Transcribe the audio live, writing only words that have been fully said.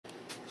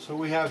So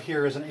what we have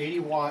here is an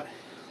 80-watt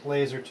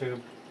laser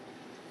tube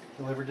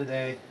delivered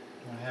today.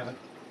 I haven't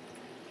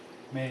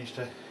managed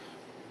to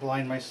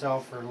blind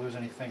myself or lose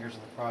any fingers in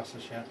the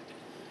process yet.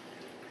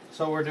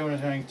 So what we're doing is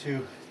going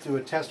to do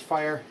a test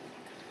fire.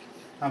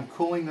 I'm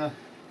cooling the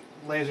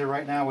laser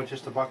right now with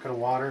just a bucket of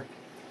water.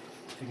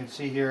 You can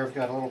see here I've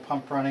got a little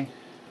pump running.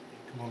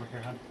 Come over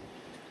here, hon.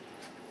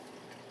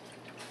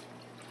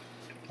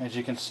 As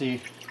you can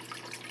see,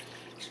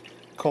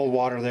 cold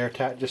water there,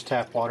 just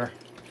tap water,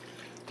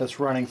 that's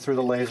running through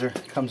the laser.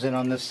 Comes in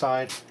on this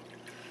side,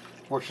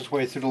 works its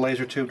way through the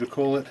laser tube to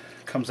cool it,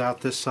 comes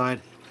out this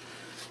side,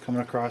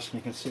 coming across, and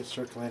you can see it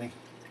circulating.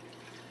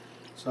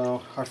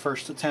 So our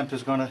first attempt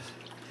is going to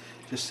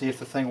just see if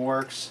the thing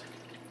works.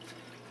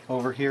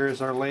 Over here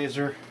is our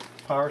laser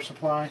power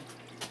supply.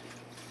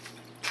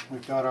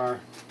 We've got our,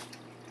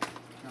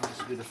 now this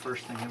would be the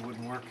first thing that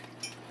wouldn't work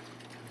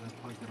because I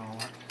plugged it all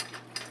up.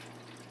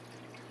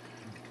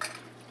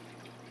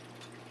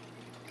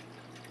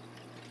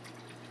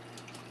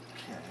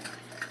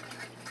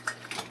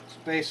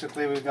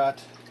 Basically we've got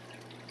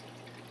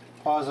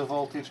positive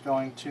voltage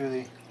going to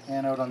the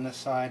anode on this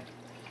side,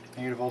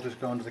 negative voltage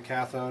going to the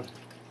cathode.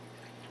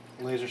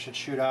 The laser should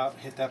shoot out,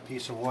 hit that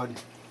piece of wood,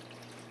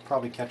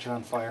 probably catch it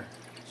on fire.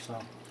 So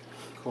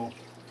cool.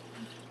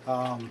 We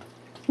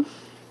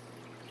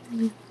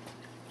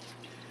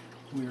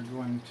are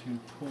going to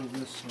pull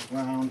this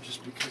around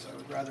just because I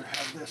would rather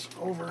have this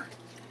over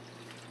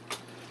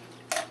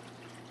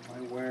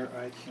by where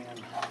I can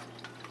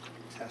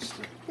test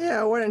it.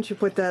 Yeah, why don't you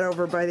put that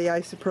over by the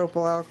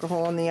isopropyl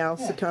alcohol and the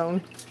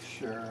acetone? Yeah,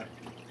 sure.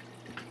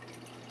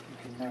 You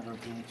can never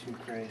be too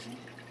crazy.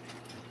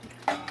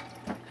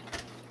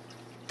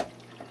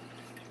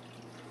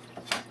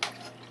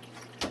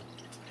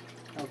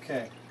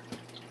 Okay.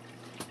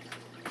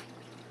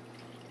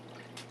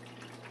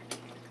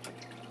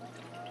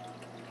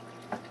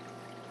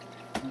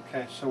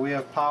 Okay, so we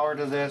have power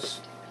to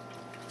this.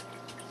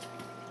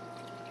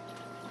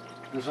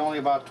 There's only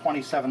about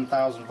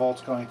 27,000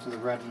 volts going to the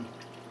red and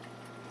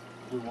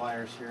blue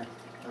wires here,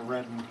 the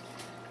red and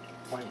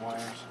white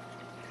wires.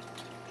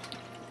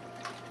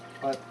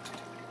 But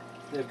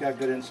they've got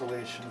good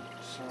insulation,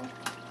 so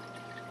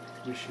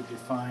we should be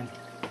fine.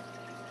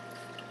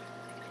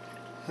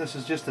 This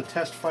is just a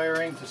test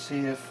firing to see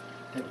if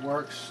it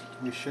works.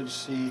 We should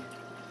see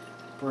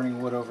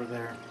burning wood over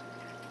there.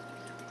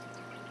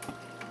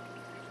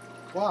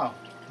 Wow,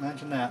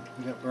 imagine that,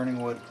 we got burning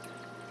wood.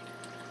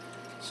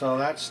 So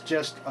that's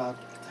just a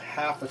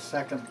half a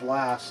second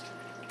blast.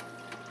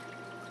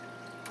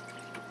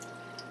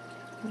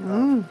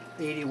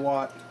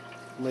 80-watt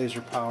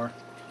laser power.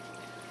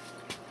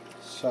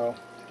 So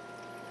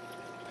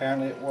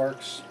apparently it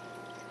works.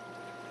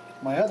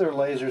 My other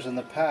lasers in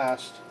the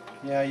past,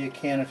 yeah, you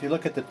can. If you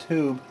look at the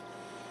tube,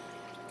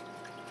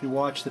 if you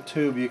watch the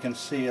tube, you can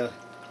see a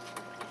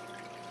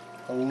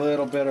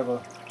little bit of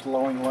a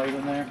glowing light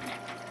in there.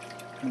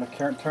 I'm going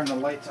to turn the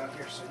lights out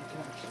here so you can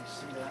actually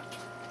see that.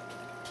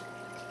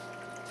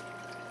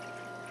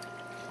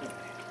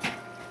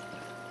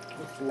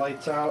 With the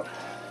lights out,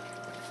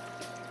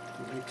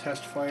 do a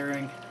test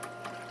firing.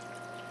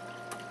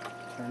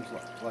 Turns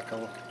like a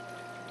more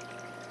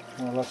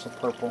or less a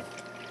purple.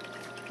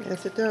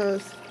 Yes, it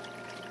does.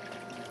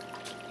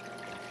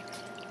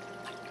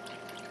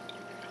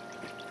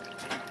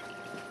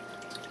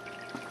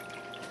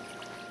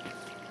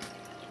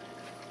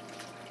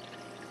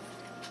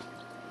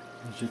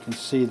 As you can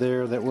see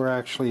there, that we're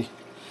actually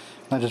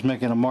not just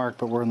making a mark,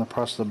 but we're in the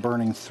process of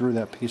burning through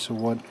that piece of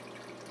wood.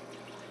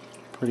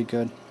 Pretty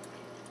good.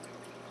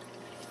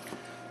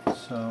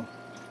 So,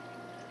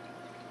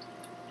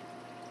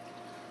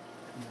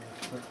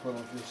 a quick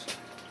little just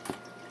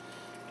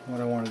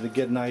what I wanted to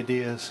get an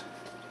idea is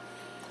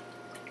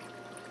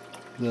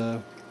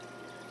the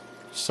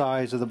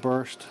size of the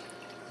burst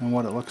and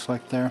what it looks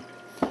like there.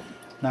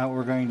 Now what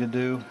we're going to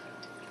do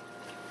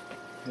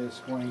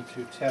is going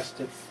to test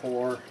it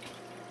for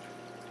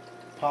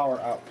power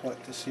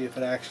output to see if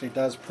it actually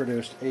does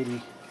produce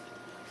 80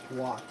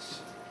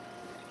 watts.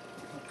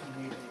 I don't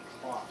need any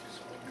clock,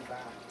 so we'll be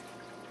back.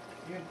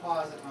 You can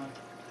pause it, hon.